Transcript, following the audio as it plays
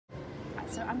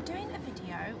So I'm doing a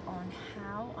video on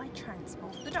how I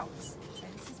transport the dogs. So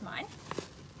this is mine,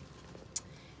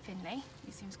 Finley,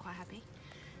 he seems quite happy.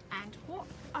 And what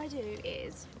I do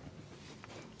is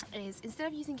instead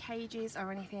of using cages or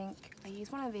anything, I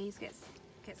use one of these, gets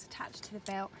attached to the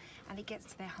belt and it gets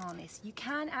to their harness. You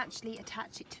can actually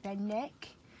attach it to their neck,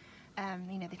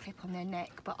 you know, they clip on their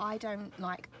neck, but I don't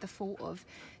like the thought of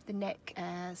the neck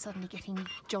suddenly getting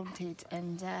jolted,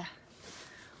 and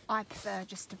I prefer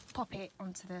just to pop it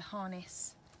onto the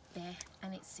harness there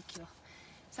and it's secure.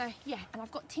 So yeah, and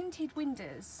I've got tinted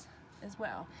windows as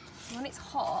well, so when it's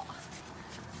hot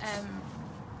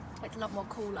it's a lot more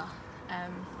cooler.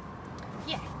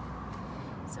 Yeah,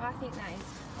 so I think that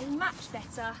is much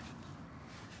better.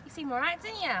 You seem alright,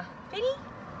 don't you, Vinny?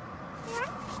 You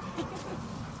alright?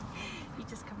 You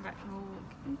just come back from a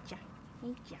walk.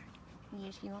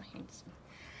 Yes, you are handsome.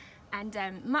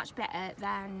 And much better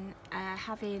than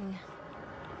having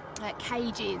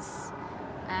cages,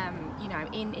 you know,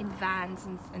 in vans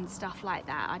and stuff like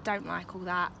that. I don't like all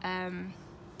that.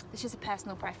 It's just a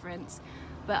personal preference,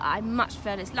 but I much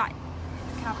prefer this. Like,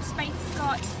 look how much space it's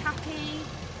got. It's happy,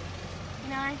 you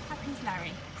know, happy as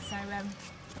Larry. So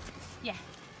yeah,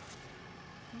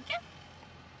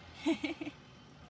 there you go.